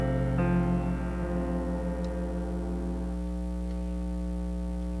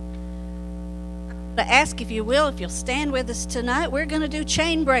to ask if you'll stand with us tonight. We're going to do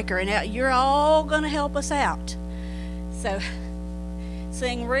Chain Breaker, and you're all going to help us out. So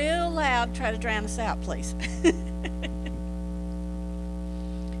sing real loud. Try to drown us out, please.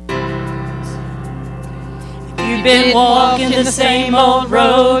 You've been walking the same old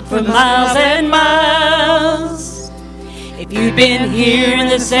road for miles and miles. If you've been hearing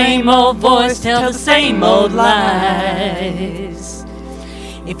the same old voice tell the same old lies.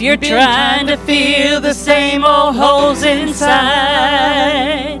 If you're trying to fill the same old holes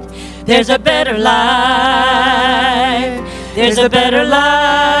inside, there's a better life. There's a better life.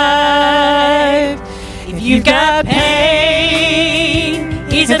 If you've got pain,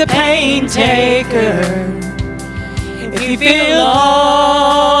 He's the pain taker. If you feel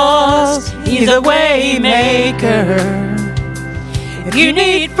lost, He's a way maker. If you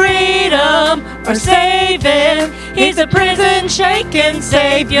need freedom or saving, He's a prison shaking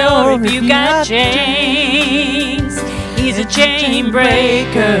Savior. If you got chains, He's a chain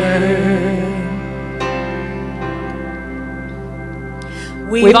breaker.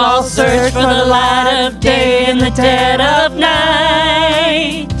 We've all searched for the light of day in the dead of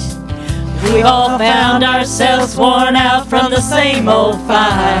night. We've all found ourselves worn out from the same old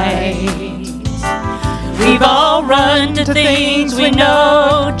fight. We've all run to things we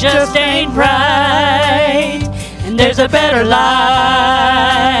know just ain't right. And there's a better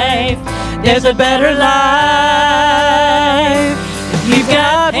life. There's a better life. If you've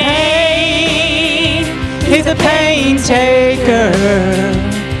got pain, He's a pain taker.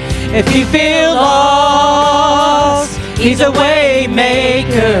 If you feel lost, He's a way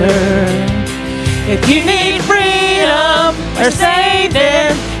maker. If you need freedom or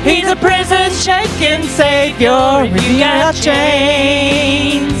saving, He's a prison shaking Savior. If you got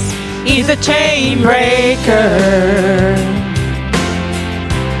chains, He's a chain breaker.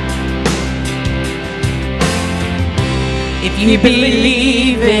 If you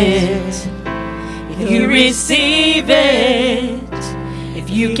believe it, if you receive it, if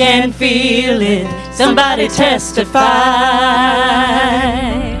you can feel it, somebody testify.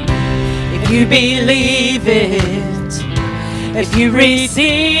 If you believe it, if you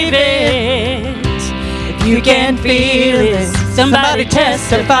receive it, if you can feel it, somebody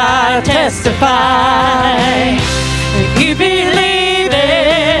testify, testify. If you believe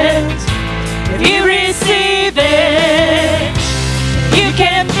it, if you receive it, if you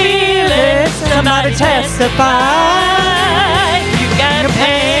can feel it, somebody testify. You got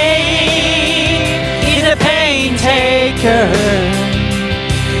pain, He's a pain taker.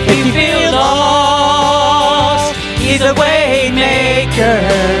 If you feel lost, He's a way maker.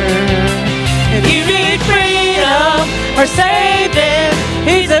 If you need freedom or saving,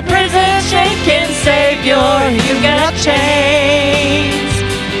 He's a prison shaking Savior. You got chains,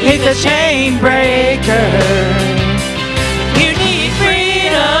 He's a chain breaker. If you need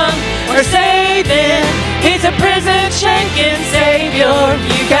freedom or saving, He's a prison shaking Savior.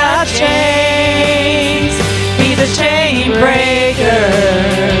 You got chains, He's a chain breaker.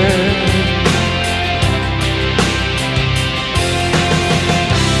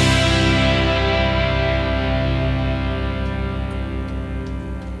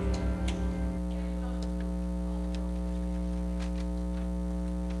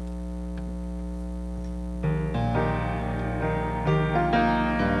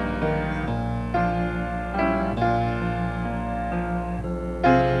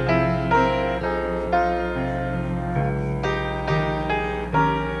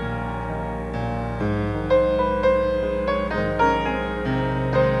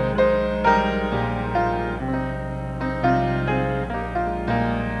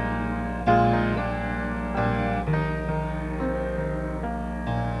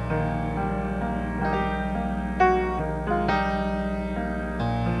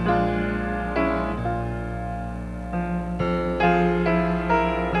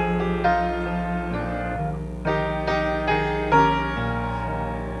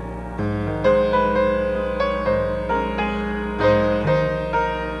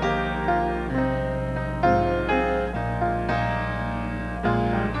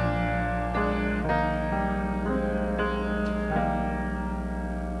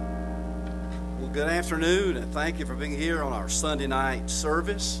 Afternoon, and thank you for being here on our Sunday night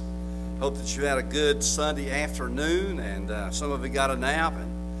service. Hope that you had a good Sunday afternoon, and some of you got a nap,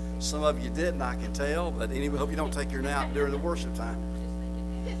 and some of you didn't, I can tell. But anyway, hope you don't take your nap during the worship time.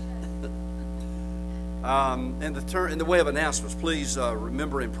 In the way of announcements, please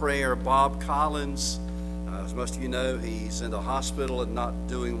remember in prayer Bob Collins. As most of you know, he's in the hospital and not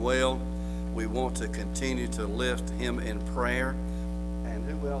doing well. We want to continue to lift him in prayer. And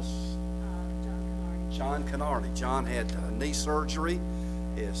who else? John Canardi. John had knee surgery,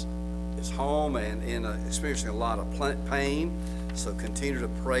 is home and experiencing a lot of pain, so continue to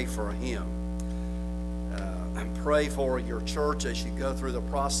pray for him. And pray for your church as you go through the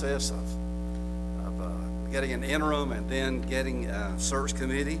process of getting an interim and then getting a search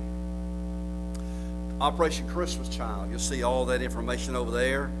committee. Operation Christmas Child, you'll see all that information over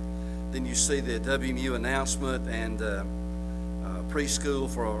there. Then you see the WMU announcement and preschool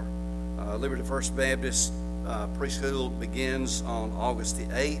for Liberty First Baptist. Preschool begins on August the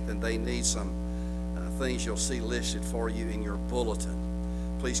 8th, and they need some things you'll see listed for you in your bulletin.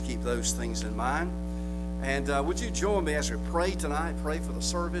 Please keep those things in mind. And would you join me as we pray tonight? Pray for the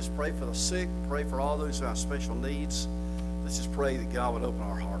service, pray for the sick, pray for all those who have special needs. Let's just pray that God would open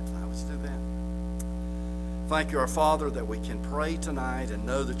our heart tonight. Let's do that. Thank you, our Father, that we can pray tonight and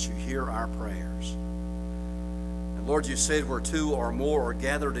know that you hear our prayers. And Lord, you said where two or more are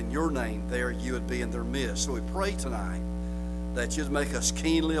gathered in your name, there you would be in their midst. So we pray tonight that you'd make us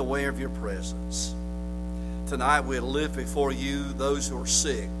keenly aware of your presence. Tonight we'll lift before you those who are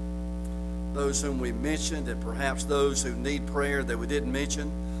sick, those whom we mentioned, and perhaps those who need prayer that we didn't mention,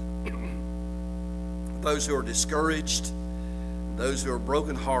 those who are discouraged, those who are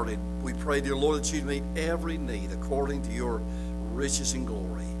brokenhearted. We pray, dear Lord, that you'd meet every need according to your riches and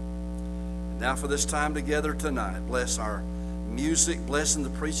glory. And now for this time together tonight, bless our music, blessing the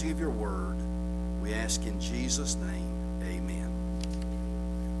preaching of your word. We ask in Jesus' name, amen.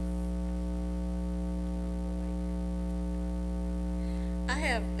 I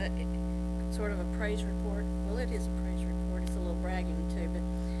have sort of a praise report. Well, it is a praise report. It's a little bragging too, but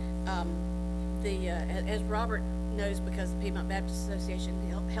as Robert knows, because the Piedmont Baptist Association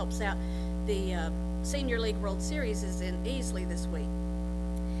helps out, the Senior League World Series is in Easley this week,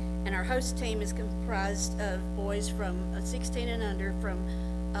 and our host team is comprised of boys from 16 and under from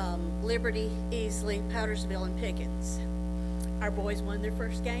Liberty, Easley, Powdersville, and Pickens. Our boys won their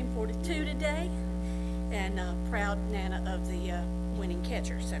first game 4-2 today, and proud Nana of the winning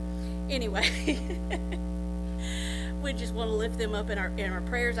catcher. So anyway, we just want to lift them up in our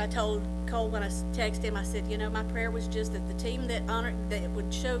prayers. I told Cole when I texted him, I said, my prayer was just that the team that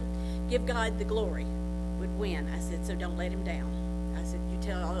would give God the glory would win. I said, so don't let him down. I said, you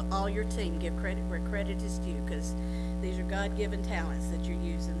tell all your team, give credit where credit is due, because these are God-given talents that you're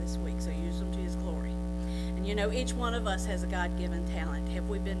using this week, so use them to his glory. And each one of us has a God-given talent. Have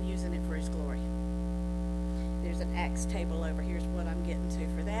we been using it for his glory? There's an Acts table over here's what I'm getting to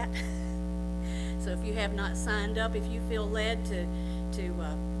for that. So if you have not signed up, if you feel led to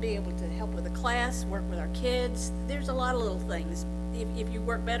be able to help with a class, work with our kids, there's a lot of little things. If you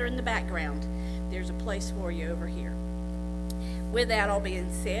work better in the background, there's a place for you over here. With that all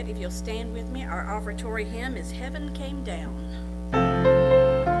being said, if you'll stand with me, our offertory hymn is Heaven Came Down.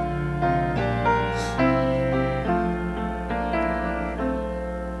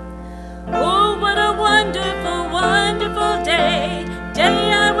 Oh, what a wonderful, wonderful day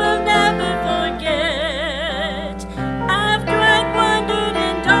I will never forget. After I'd wandered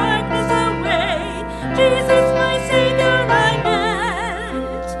in darkness away, Jesus, my Savior, I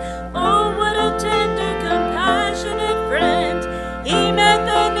met. Oh, what a tender, compassionate friend. He met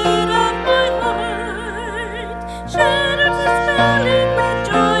the need of my heart, shattered the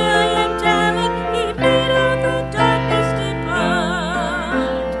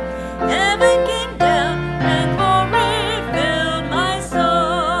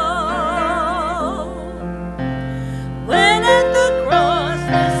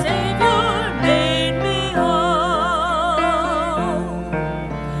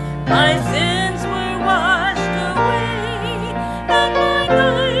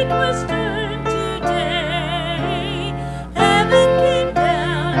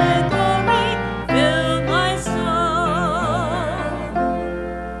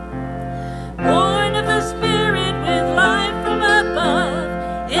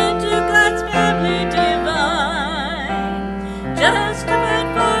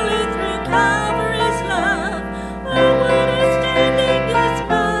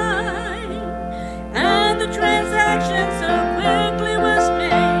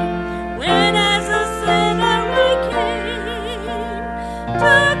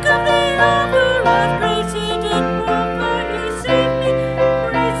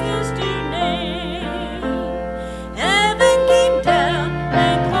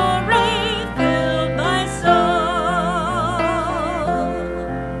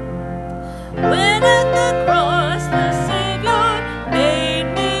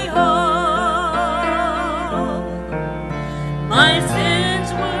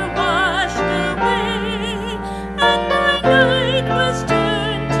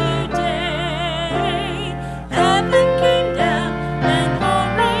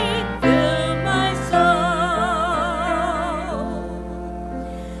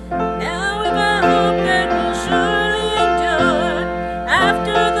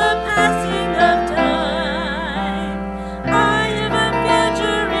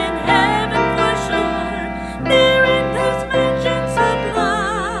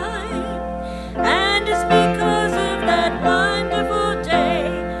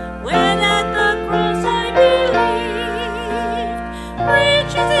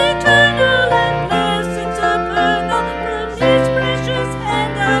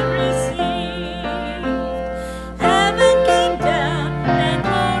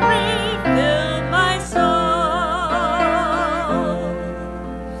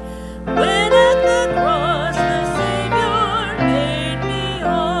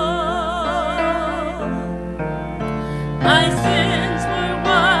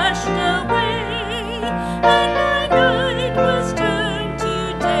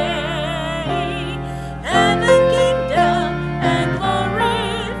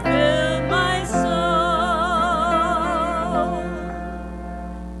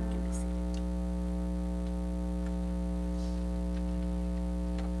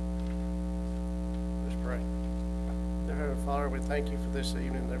this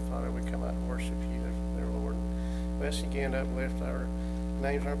evening. Their Father, we come out and worship you, their Lord. We ask you again to uplift our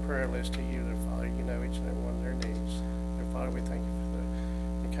names on our prayer list to you, their Father. You know each and every one of their needs. Their Father, we thank you for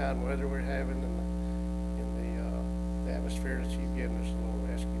the kind weather we're having and the atmosphere that you've given us, Lord.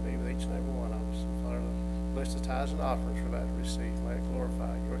 We ask you to be with each and every one of us. And Father, bless the tithes and offerings we're about to receive. May it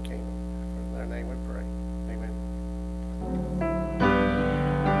glorify your kingdom. In their name we pray. Amen.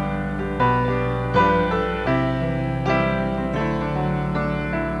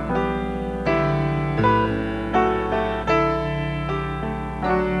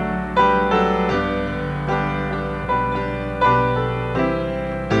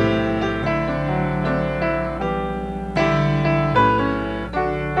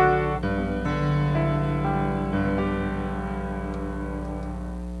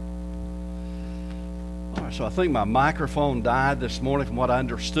 So I think my microphone died this morning from what I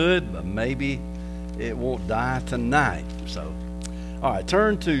understood, but maybe it won't die tonight. So, all right,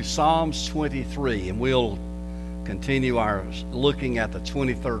 turn to Psalms 23, and we'll continue our looking at the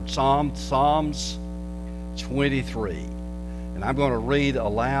 23rd Psalm, Psalms 23. And I'm going to read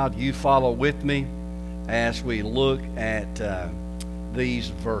aloud. You follow with me as we look at these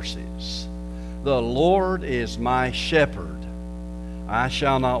verses. The Lord is my shepherd, I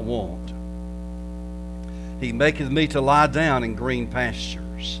shall not want. He maketh me to lie down in green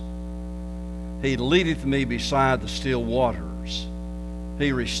pastures. He leadeth me beside the still waters.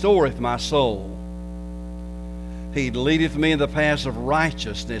 He restoreth my soul. He leadeth me in the paths of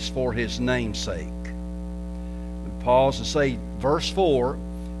righteousness for his name's sake. We pause to say verse 4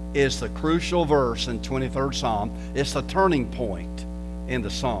 is the crucial verse in 23rd Psalm. It's the turning point in the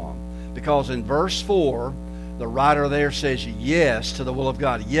psalm. Because in verse 4, the writer there says yes to the will of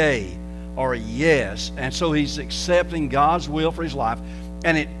God. Yea, or yes. And so he's accepting God's will for his life.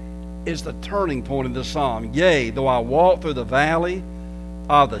 And it is the turning point in the psalm. Yea, though I walk through the valley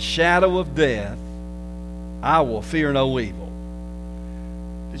of the shadow of death, I will fear no evil.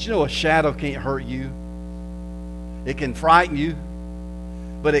 Did you know a shadow can't hurt you? It can frighten you,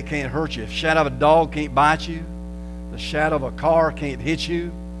 but it can't hurt you. The shadow of a dog can't bite you. The shadow of a car can't hit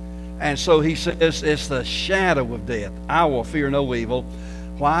you. And so he says, it's the shadow of death. I will fear no evil.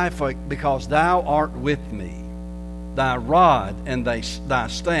 Why? Because thou art with me. Thy rod and thy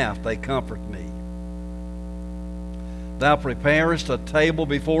staff, they comfort me. Thou preparest a table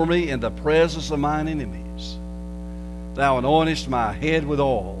before me in the presence of mine enemies. Thou anointest my head with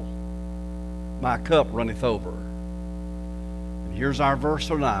oil. My cup runneth over. And here's our verse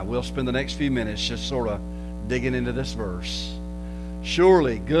tonight. We'll spend the next few minutes just sort of digging into this verse.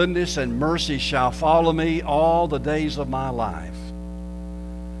 Surely goodness and mercy shall follow me all the days of my life,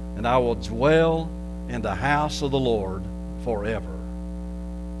 and I will dwell in the house of the Lord forever.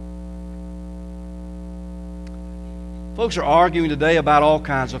 Folks are arguing today about all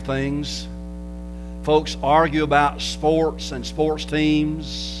kinds of things. Folks argue about sports and sports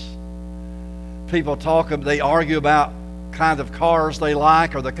teams. People they argue about kind of cars they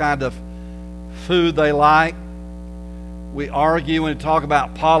like or the kind of food they like. We argue and talk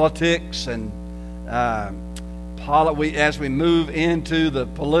about politics and as we move into the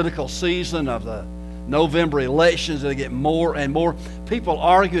political season of the November elections, they get more and more. People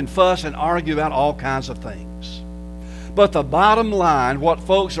argue and fuss and argue about all kinds of things. But the bottom line, what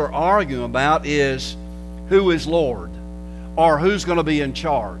folks are arguing about is who is Lord or who's going to be in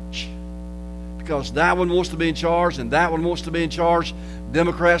charge. Because that one wants to be in charge and that one wants to be in charge.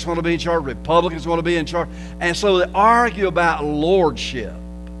 Democrats want to be in charge. Republicans want to be in charge. And so they argue about lordship.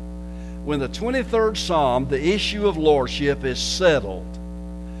 When the 23rd Psalm, the issue of lordship is settled,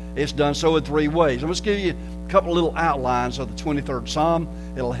 it's done so in three ways. I'm just give you a couple little outlines of the 23rd Psalm.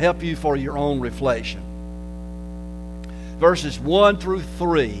 It'll help you for your own reflection. Verses 1 through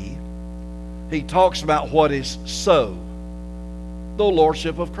 3, he talks about what is so. The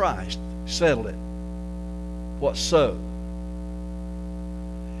lordship of Christ. Settled it. What's so?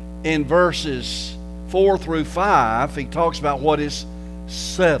 In verses 4 through 5, he talks about what is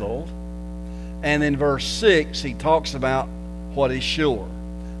settled. And in verse 6, he talks about what is sure.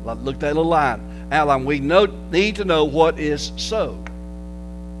 Look at that little outline. We need to know what is so.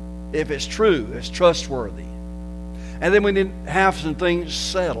 If it's true, it's trustworthy. And then we need to have some things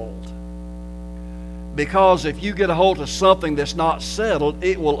settled. Because if you get a hold of something that's not settled,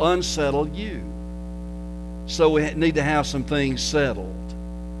 it will unsettle you. So we need to have some things settled.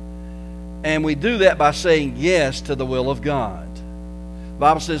 And we do that by saying yes to the will of God. The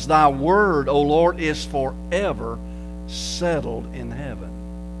Bible says, thy word, O Lord, is forever settled in heaven.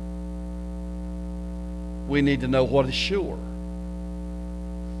 We need to know what is sure.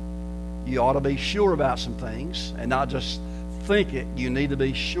 You ought to be sure about some things and not just think it, you need to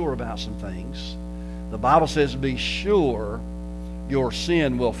be sure about some things. The Bible says, be sure your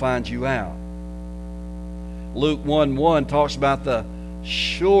sin will find you out. Luke 1:1 talks about the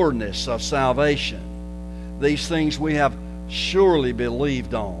sureness of salvation. These things we have surely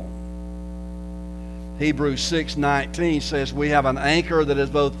believed on. Hebrews 6:19 says we have an anchor that is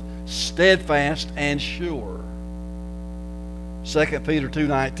both steadfast and sure. 2 Peter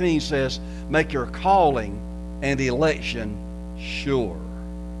 2:19 says, make your calling and election sure.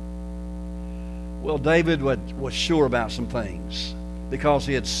 Well, David was sure about some things because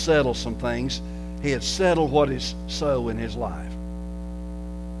he had settled some things. He had settled what is so in his life.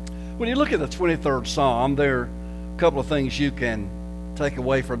 When you look at the 23rd Psalm, there are a couple of things you can take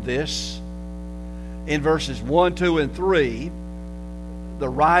away from this. In verses 1, 2, and 3, the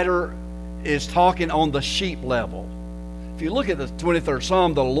writer is talking on the sheep level. If you look at the 23rd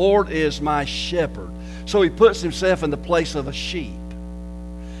Psalm, the Lord is my shepherd. So he puts himself in the place of a sheep.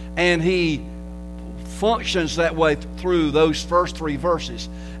 And he functions that way through those first 3 verses.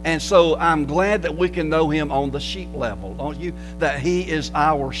 And so I'm glad that we can know him on the sheep level, don't you? That he is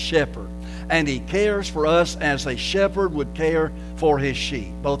our shepherd. And he cares for us as a shepherd would care for his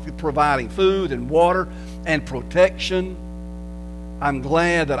sheep, both providing food and water and protection. I'm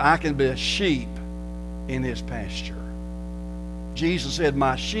glad that I can be a sheep in his pasture. Jesus said,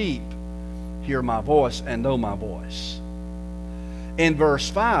 my sheep hear my voice and know my voice. In verse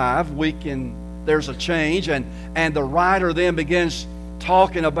 5, there's a change, and the writer then begins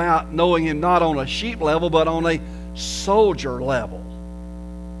talking about knowing him not on a sheep level, but on a soldier level.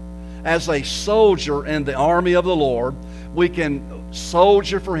 As a soldier in the army of the Lord, we can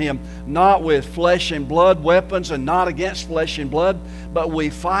soldier for him, not with flesh and blood weapons and not against flesh and blood, but we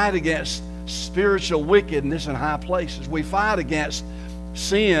fight against spiritual wickedness in high places. We fight against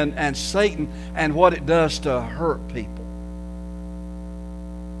sin and Satan and what it does to hurt people.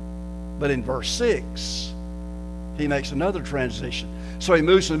 But in verse 6, he makes another transition. So he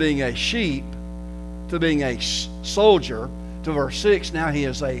moves from being a sheep to being a soldier to verse 6. Now he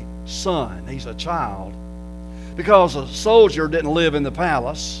is a son. He's a child. Because a soldier didn't live in the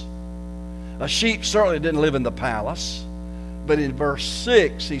palace. A sheep certainly didn't live in the palace. But in verse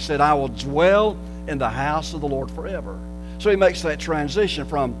 6, he said, I will dwell in the house of the Lord forever. So he makes that transition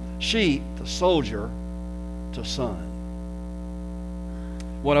from sheep to soldier to son.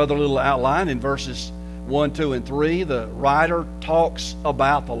 One other little outline in verses 1, 2, and 3, the writer talks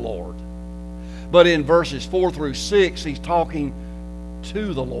about the Lord. But in verses 4 through 6, he's talking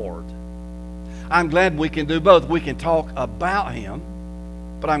to the Lord. I'm glad we can do both. We can talk about him,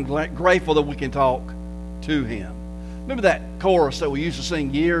 but I'm grateful that we can talk to him. Remember that chorus that we used to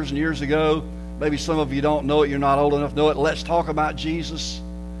sing years and years ago? Maybe some of you don't know it. You're not old enough to know it. Let's talk about Jesus.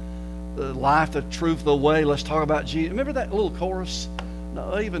 The life, the truth, the way. Let's talk about Jesus. Remember that little chorus?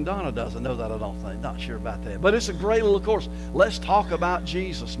 No, even Donna doesn't know that, I don't think. Not sure about that. But it's a great little chorus. Let's talk about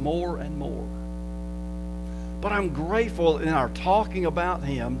Jesus more and more. But I'm grateful in our talking about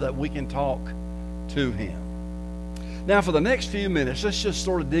him that we can talk to him. Now, for the next few minutes, let's just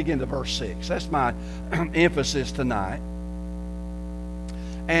sort of dig into verse 6. That's my emphasis tonight.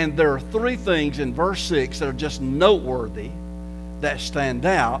 And there are 3 things in verse 6 that are just noteworthy, that stand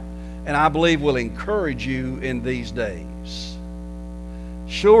out, and I believe will encourage you in these days.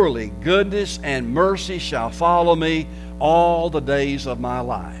 Surely goodness and mercy shall follow me all the days of my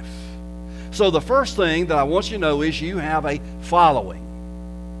life. So the first thing that I want you to know is you have a following.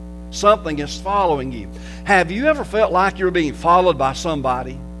 Something is following you. Have you ever felt like you're being followed by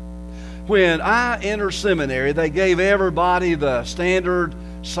somebody? When I entered seminary, they gave everybody the standard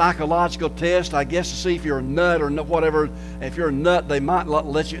psychological test, I guess, to see if you're a nut or whatever. If you're a nut, they might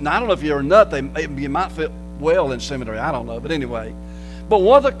let you. And I don't know if you're a nut, you might fit well in seminary. I don't know. But anyway. But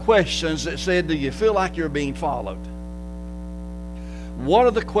one of the questions that said, do you feel like you're being followed? One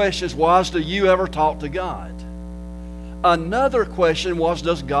of the questions was, do you ever talk to God? Another question was,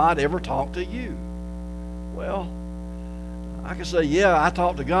 does God ever talk to you? Well, I can say, yeah, I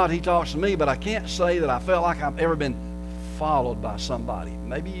talk to God, he talks to me, but I can't say that I felt like I've ever been followed by somebody.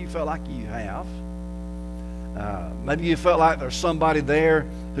 Maybe you felt like you have. Maybe you felt like there's somebody there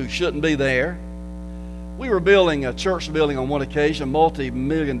who shouldn't be there. We were building a church building on one occasion, a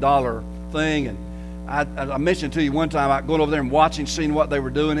multi-million-dollar thing, and I mentioned to you one time about going over there and watching, seeing what they were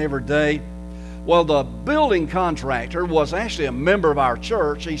doing every day. Well, the building contractor was actually a member of our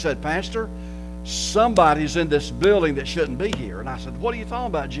church. He said, Pastor, somebody's in this building that shouldn't be here. And I said, what are you talking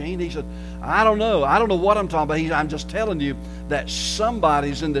about, Gene? He said, I don't know. I don't know what I'm talking about. I'm just telling you that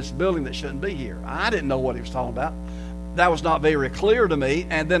somebody's in this building that shouldn't be here. I didn't know what he was talking about. that was not very clear to me.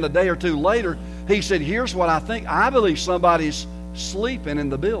 And then a day or two later, he said, here's what I think. I believe somebody's sleeping in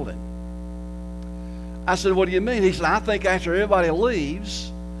the building. I said, what do you mean? He said, I think after everybody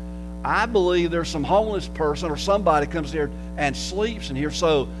leaves, I believe there's some homeless person or somebody comes here and sleeps in here.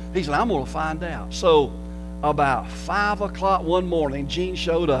 So he said, I'm going to find out. So about 5 o'clock one morning, Gene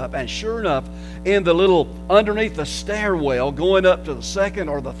showed up, and sure enough, in the little, underneath the stairwell going up to the second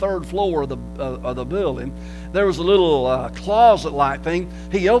or the third floor of the building, there was a little closet-like thing.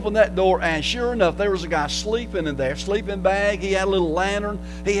 He opened that door, and sure enough, there was a guy sleeping in there, sleeping bag. He had a little lantern.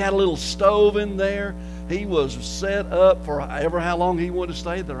 He had a little stove in there. He was set up for ever how long he wanted to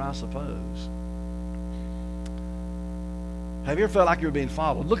stay there, I suppose. Have you ever felt like you were being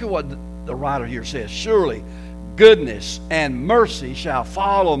followed? Look at what the writer here says. Surely goodness and mercy shall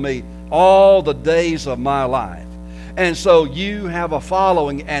follow me all the days of my life. And so you have a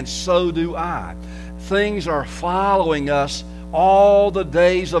following, and so do I. Things are following us all the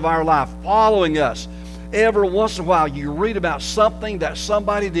days of our life, following us. Every once in a while you read about something that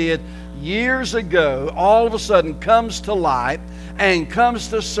somebody did years ago, all of a sudden comes to light and comes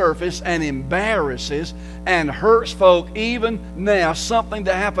to surface and embarrasses and hurts folk even now, something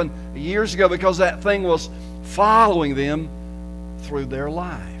that happened years ago because that thing was following them through their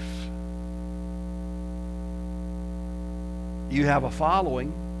life. You have a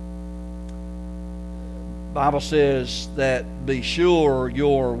following. The Bible says that be sure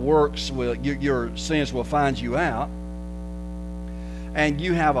your sins will find you out. And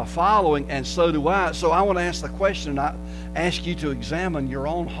you have a following, and so do I. So I want to ask the question, and I ask you to examine your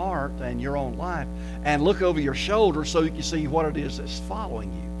own heart and your own life and look over your shoulder so you can see what it is that's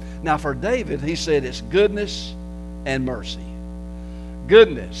following you. Now for David, he said it's goodness and mercy.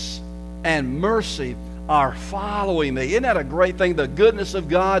 Goodness and mercy are following me. Isn't that a great thing? The goodness of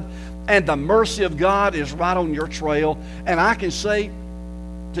God and the mercy of God is right on your trail. And I can say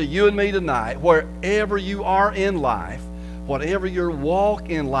to you and me tonight, wherever you are in life, whatever your walk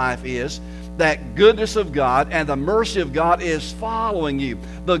in life is, that goodness of God and the mercy of God is following you.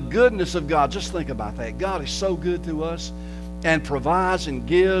 The goodness of God, just think about that. God is so good to us and provides and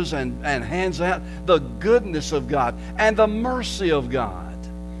gives and hands out. The goodness of God and the mercy of God.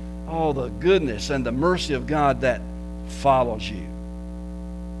 Oh, the goodness and the mercy of God that follows you.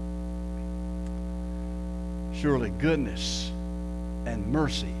 Surely goodness and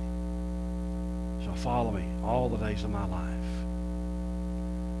mercy shall follow me all the days of my life.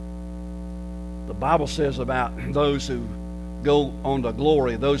 The Bible says about those who go on to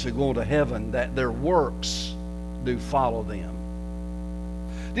glory, those who go on to heaven, that their works do follow them.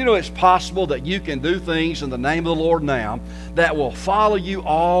 Do you know it's possible that you can do things in the name of the Lord now that will follow you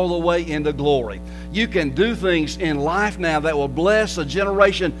all the way into glory? You can do things in life now that will bless a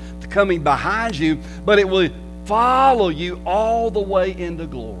generation coming behind you, but it will follow you all the way into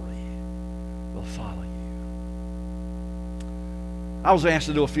glory. Will follow you. I was asked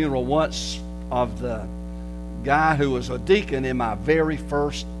to do a funeral once of the guy who was a deacon in my very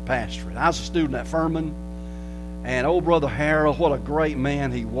first pastorate. I was a student at Furman. And old Brother Harold, what a great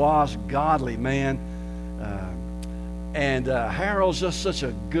man he was, godly man. Harold's just such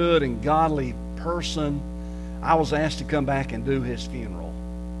a good and godly person. I was asked to come back and do his funeral.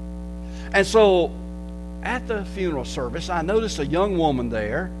 And so at the funeral service, I noticed a young woman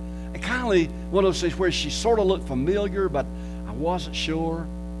there. And kind of one of those things where she sort of looked familiar, but I wasn't sure.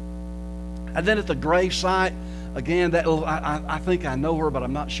 And then at the gravesite, again, I think I know her, but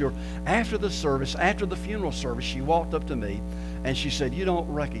I'm not sure. After the service, after the funeral service, she walked up to me and she said, "You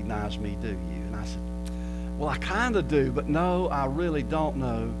don't recognize me, do you?" And I said, "Well, I kind of do, but no, I really don't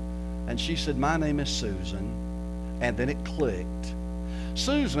know." And she said, "My name is Susan." And then it clicked.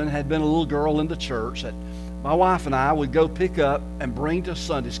 Susan had been a little girl in the church that my wife and I would go pick up and bring to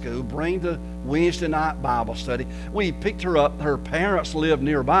Sunday school, bring to Wednesday night Bible study. We picked her up. Her parents lived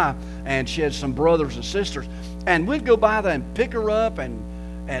nearby, and she had some brothers and sisters. And we'd go by there and pick her up, and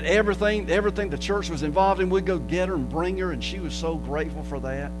everything the church was involved in, we'd go get her and bring her, and she was so grateful for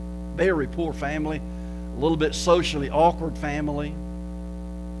that. Very poor family, a little bit socially awkward family.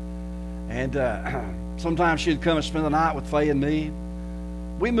 And sometimes she'd come and spend the night with Faye and me.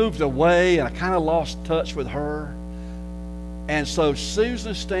 We moved away, and I kind of lost touch with her. And so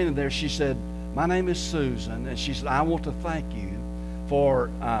Susan's standing there. She said, "My name is Susan." And she said, "I want to thank you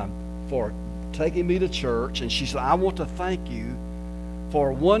for taking me to church." And she said, "I want to thank you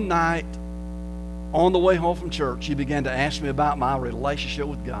for one night on the way home from church, you began to ask me about my relationship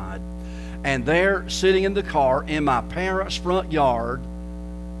with God. And there, sitting in the car in my parents' front yard,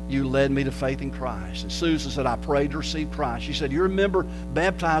 you led me to faith in Christ." And Susan said, "I prayed to receive Christ." She said, "You remember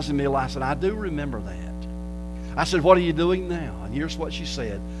baptizing me?" I said, "I do remember that." I said, what are you doing now? And here's what she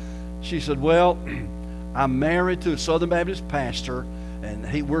said. She said, well, I'm married to a Southern Baptist pastor,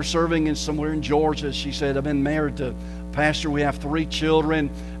 and we're serving somewhere in Georgia. She said, I've been married to a pastor. We have 3 children,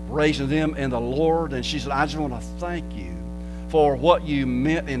 raising them in the Lord. And she said, I just want to thank you for what you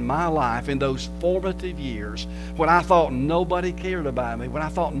meant in my life in those formative years when I thought nobody cared about me, when I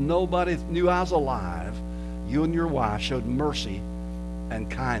thought nobody knew I was alive. You and your wife showed mercy and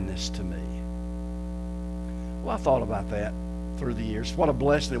kindness to me. Well, I thought about that through the years. What a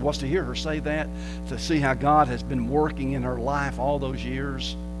blessing it was to hear her say that, to see how God has been working in her life all those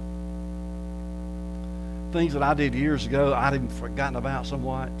years. Things that I did years ago, I'd even forgotten about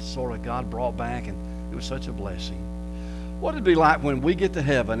somewhat, sort of God brought back, and it was such a blessing. What it'd be like when we get to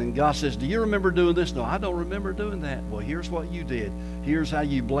heaven and God says, do you remember doing this? No, I don't remember doing that. Well, here's what you did. Here's how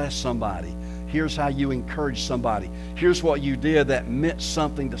you blessed somebody. Here's how you encouraged somebody. Here's what you did that meant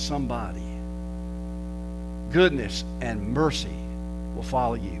something to somebody. Goodness and mercy will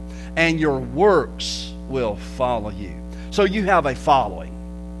follow you, and your works will follow you. So you have a following.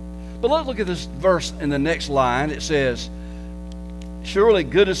 But let's look at this verse in the next line. It says, surely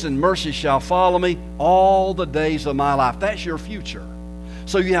goodness and mercy shall follow me all the days of my life. That's your future.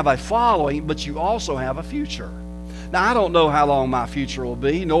 So you have a following, but you also have a future. Now, I don't know how long my future will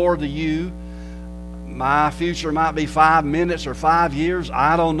be, nor do you. My future might be 5 minutes or 5 years.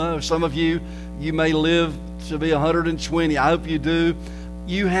 I don't know. Some of you may live to be 120. I hope you do.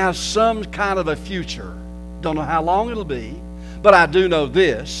 You have some kind of a future. Don't know how long it'll be, but I do know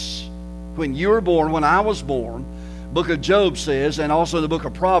this. When you were born, when I was born, book of Job says, and also the book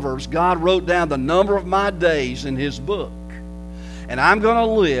of Proverbs, God wrote down the number of my days in his book. And I'm going to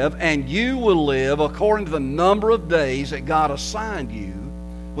live, and you will live according to the number of days that God assigned you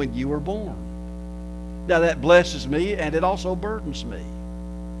when you were born. Now that blesses me, and it also burdens me.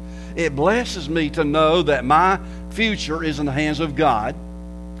 It blesses me to know that my future is in the hands of God,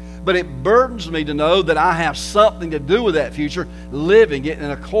 but it burdens me to know that I have something to do with that future, living it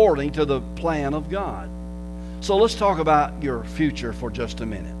and according to the plan of God. So let's talk about your future for just a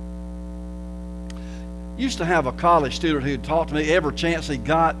minute. Used to have a college student who'd talk to me every chance he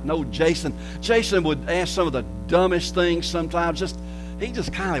got. No, Jason. Jason would ask some of the dumbest things sometimes. He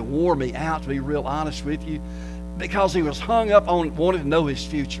just kind of wore me out, to be real honest with you, because he was hung up on wanting to know his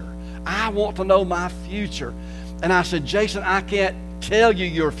future. I want to know my future. And I said, Jason, I can't tell you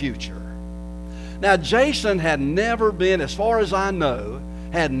your future. Now, Jason had never been, as far as I know,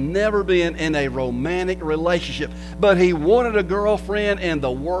 had never been in a romantic relationship, but he wanted a girlfriend in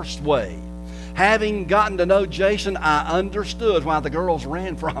the worst way. Having gotten to know Jason, I understood why the girls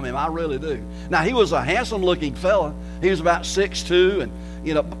ran from him. I really do. Now, he was a handsome-looking fella. He was about 6'2", and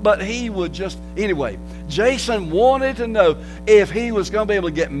but he would just, anyway, Jason wanted to know if he was going to be able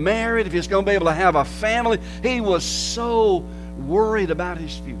to get married, if he was going to be able to have a family. He was so worried about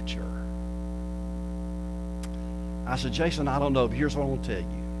his future. I said, Jason, I don't know, but here's what I want to tell you.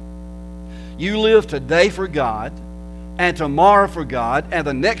 You live today for God, and tomorrow for God, and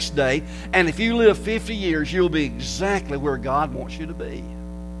the next day, and if you live 50 years, you'll be exactly where God wants you to be.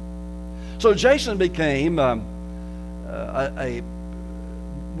 So Jason became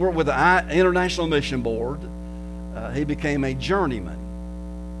with the International Mission Board, he became a journeyman.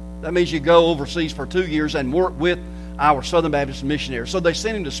 That means you go overseas for 2 years and work with our Southern Baptist missionaries. So they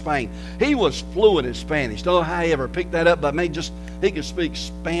sent him to Spain. He was fluent in Spanish. Don't know how he ever picked that up, but he could speak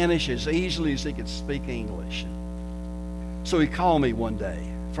Spanish as easily as he could speak English. So he called me one day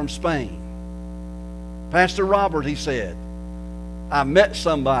from Spain. Pastor Robert, he said, I met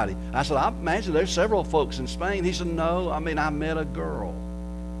somebody. I said, I imagine there's several folks in Spain. He said, no, I met a girl.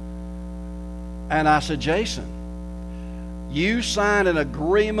 And I said, Jason, you signed an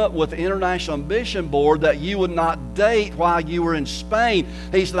agreement with the International Mission Board that you would not date while you were in Spain.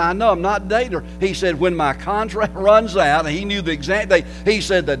 He said, I know, I'm not dating her. He said, when my contract runs out, and he knew the exact date, he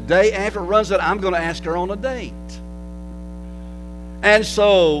said, the day after it runs out, I'm going to ask her on a date. And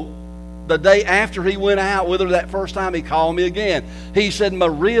so the day after he went out with her that first time, he called me again. He said,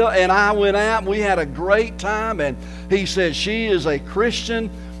 Maria and I went out, and we had a great time. And he said, she is a Christian.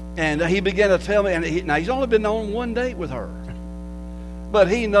 And he began to tell me, and now he's only been on one date with her, but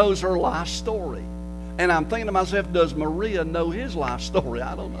he knows her life story. And I'm thinking to myself, does Maria know his life story?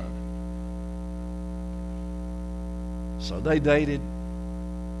 I don't know. So they dated.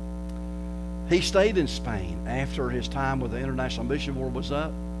 He stayed in Spain after his time with the International Mission Board was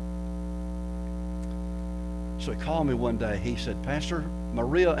up. So he called me one day. He said, Pastor,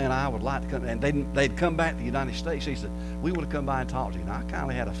 Maria and I would like to come. And they'd come back to the United States. He said, we want to come by and talk to you. And I kind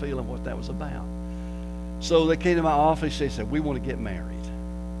of had a feeling what that was about. So they came to my office. They said, we want to get married.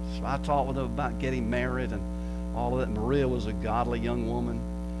 So I talked with them about getting married. And all of that. Maria was a godly young woman,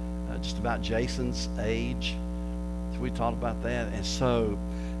 just about Jason's age. So we talked about that. And so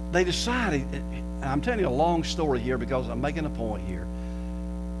they decided, and I'm telling you a long story here because I'm making a point here.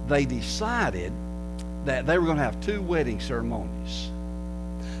 They decided that they were going to have 2 wedding ceremonies.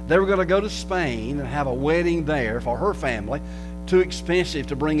 They were going to go to Spain and have a wedding there for her family. Too expensive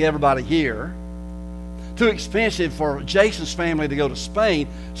to bring everybody here. Too expensive for Jason's family to go to Spain.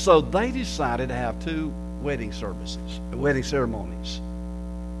 So they decided to have 2 wedding ceremonies.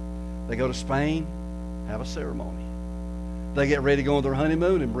 They go to Spain, have a ceremony. They get ready to go on their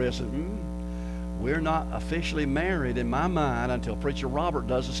honeymoon, and Bria said, we're not officially married in my mind until Preacher Robert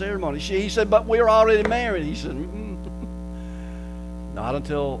does the ceremony. He said, but we're already married. He said, not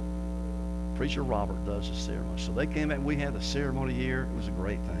until Preacher Robert does the ceremony. So they came back and we had the ceremony here. It was a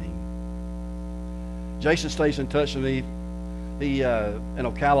great thing. Jason stays in touch with me. He, in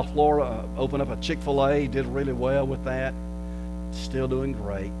Ocala, Florida, opened up a Chick-fil-A, did really well with that. Still doing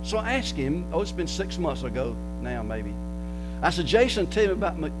great. So I asked him, it's been 6 months ago now maybe. I said, Jason, tell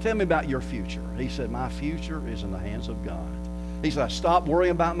me about your future. He said, my future is in the hands of God. He said, I stopped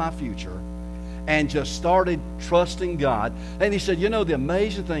worrying about my future and just started trusting God. And he said, the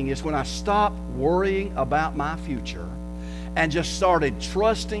amazing thing is when I stopped worrying about my future and just started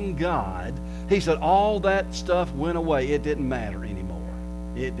trusting God, he said, all that stuff went away. It didn't matter anymore.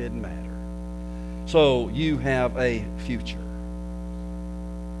 It didn't matter. So you have a future.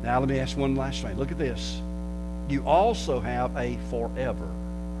 Now let me ask one last thing. Look at this. You also have a forever.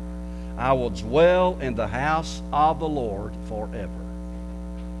 I will dwell in the house of the Lord forever.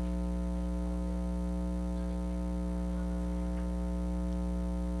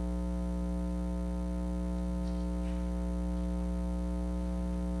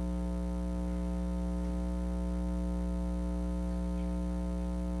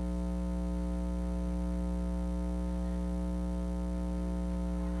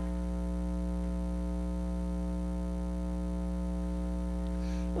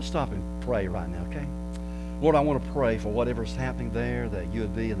 Let's stop and pray right now, okay? Lord, I want to pray for whatever's happening there, that you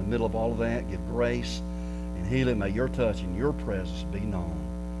would be in the middle of all of that, give grace and healing. May your touch and your presence be known.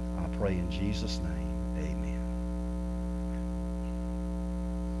 I pray in Jesus' name. Amen.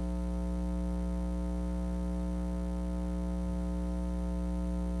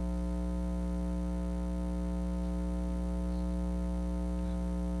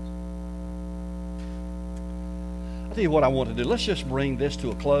 I'll tell you what I want to do. Let's just bring this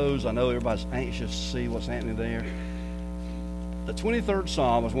to a close. I know everybody's anxious to see what's happening there. The 23rd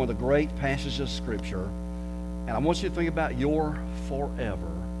Psalm is one of the great passages of Scripture. And I want you to think about your forever,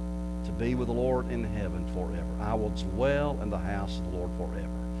 to be with the Lord in heaven forever. I will dwell in the house of the Lord forever.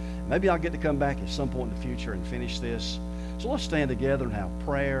 Maybe I'll get to come back at some point in the future and finish this. So let's stand together and have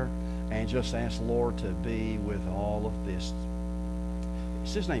prayer and just ask the Lord to be with all of this.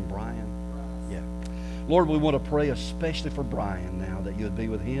 Is his name Brian? Yeah. Lord, we want to pray especially for Brian now, that you would be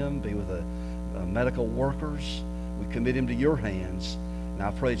with him, be with the medical workers. We commit him to your hands. And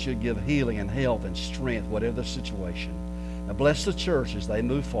I pray that you'd give healing and health and strength, whatever the situation. Now bless the church as they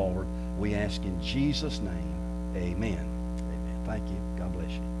move forward. We ask in Jesus' name, amen. Amen. Thank you. God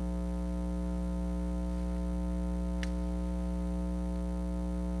bless you.